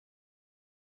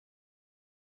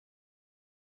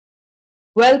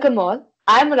Welcome all.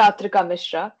 I'm Aartrika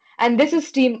Mishra and this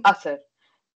is Team ASAR.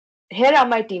 Here are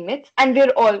my teammates and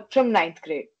we're all from ninth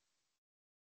grade.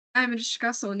 I'm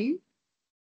Rishika Soni.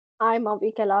 I'm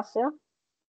kailasiya.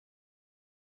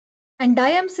 And I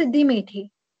am Siddhi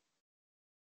Methi.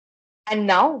 And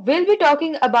now we'll be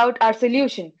talking about our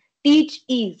solution, Teach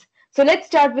Ease. So let's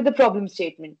start with the problem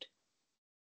statement.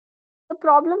 The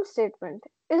problem statement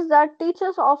is that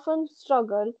teachers often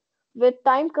struggle with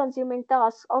time consuming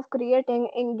tasks of creating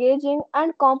engaging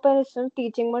and comprehensive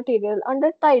teaching material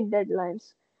under tight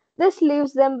deadlines. This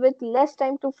leaves them with less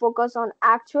time to focus on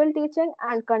actual teaching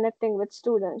and connecting with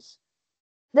students.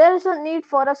 There is a need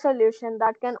for a solution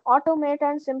that can automate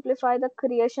and simplify the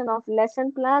creation of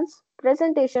lesson plans,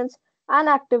 presentations, and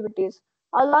activities,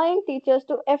 allowing teachers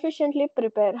to efficiently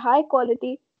prepare high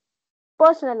quality,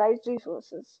 personalized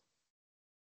resources.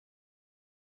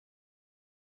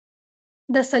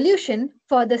 The solution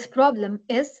for this problem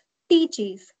is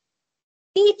Teacheese.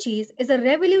 Teacheese is a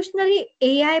revolutionary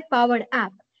AI powered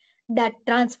app that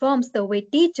transforms the way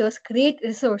teachers create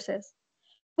resources.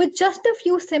 With just a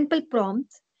few simple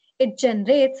prompts, it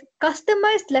generates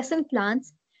customized lesson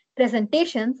plans,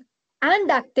 presentations,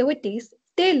 and activities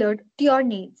tailored to your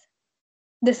needs.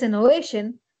 This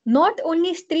innovation not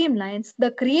only streamlines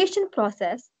the creation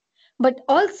process but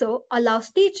also allows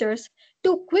teachers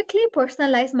to quickly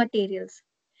personalize materials,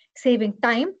 saving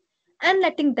time and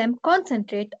letting them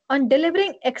concentrate on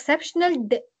delivering exceptional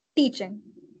teaching.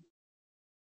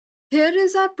 Here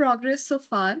is our progress so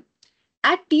far.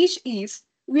 At Teach Ease,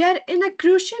 we are in a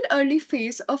crucial early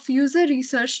phase of user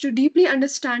research to deeply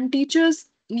understand teachers'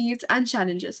 needs and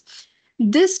challenges.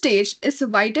 This stage is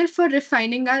vital for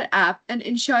refining our app and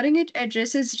ensuring it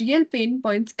addresses real pain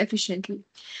points efficiently.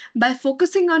 By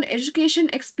focusing on education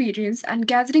experience and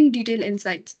gathering detailed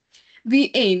insights,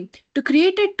 we aim to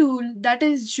create a tool that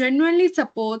is genuinely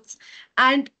supports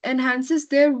and enhances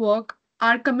their work.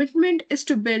 Our commitment is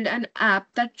to build an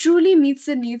app that truly meets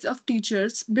the needs of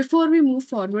teachers before we move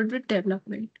forward with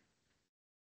development.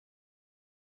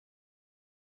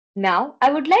 Now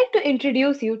I would like to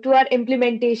introduce you to our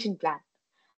implementation plan.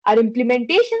 Our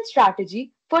implementation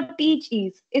strategy for Teach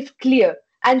Ease is clear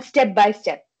and step by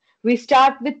step. We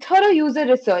start with thorough user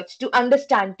research to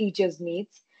understand teachers'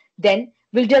 needs. Then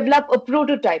we'll develop a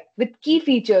prototype with key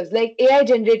features like AI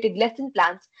generated lesson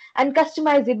plans and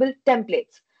customizable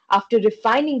templates. After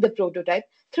refining the prototype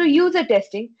through user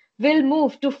testing, we'll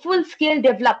move to full scale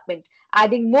development,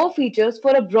 adding more features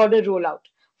for a broader rollout.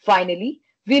 Finally,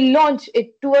 we'll launch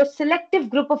it to a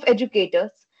selective group of educators,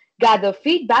 gather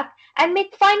feedback, and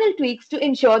make final tweaks to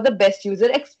ensure the best user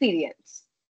experience.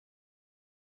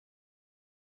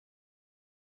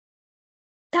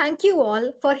 Thank you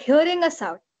all for hearing us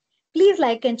out. Please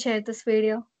like and share this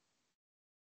video.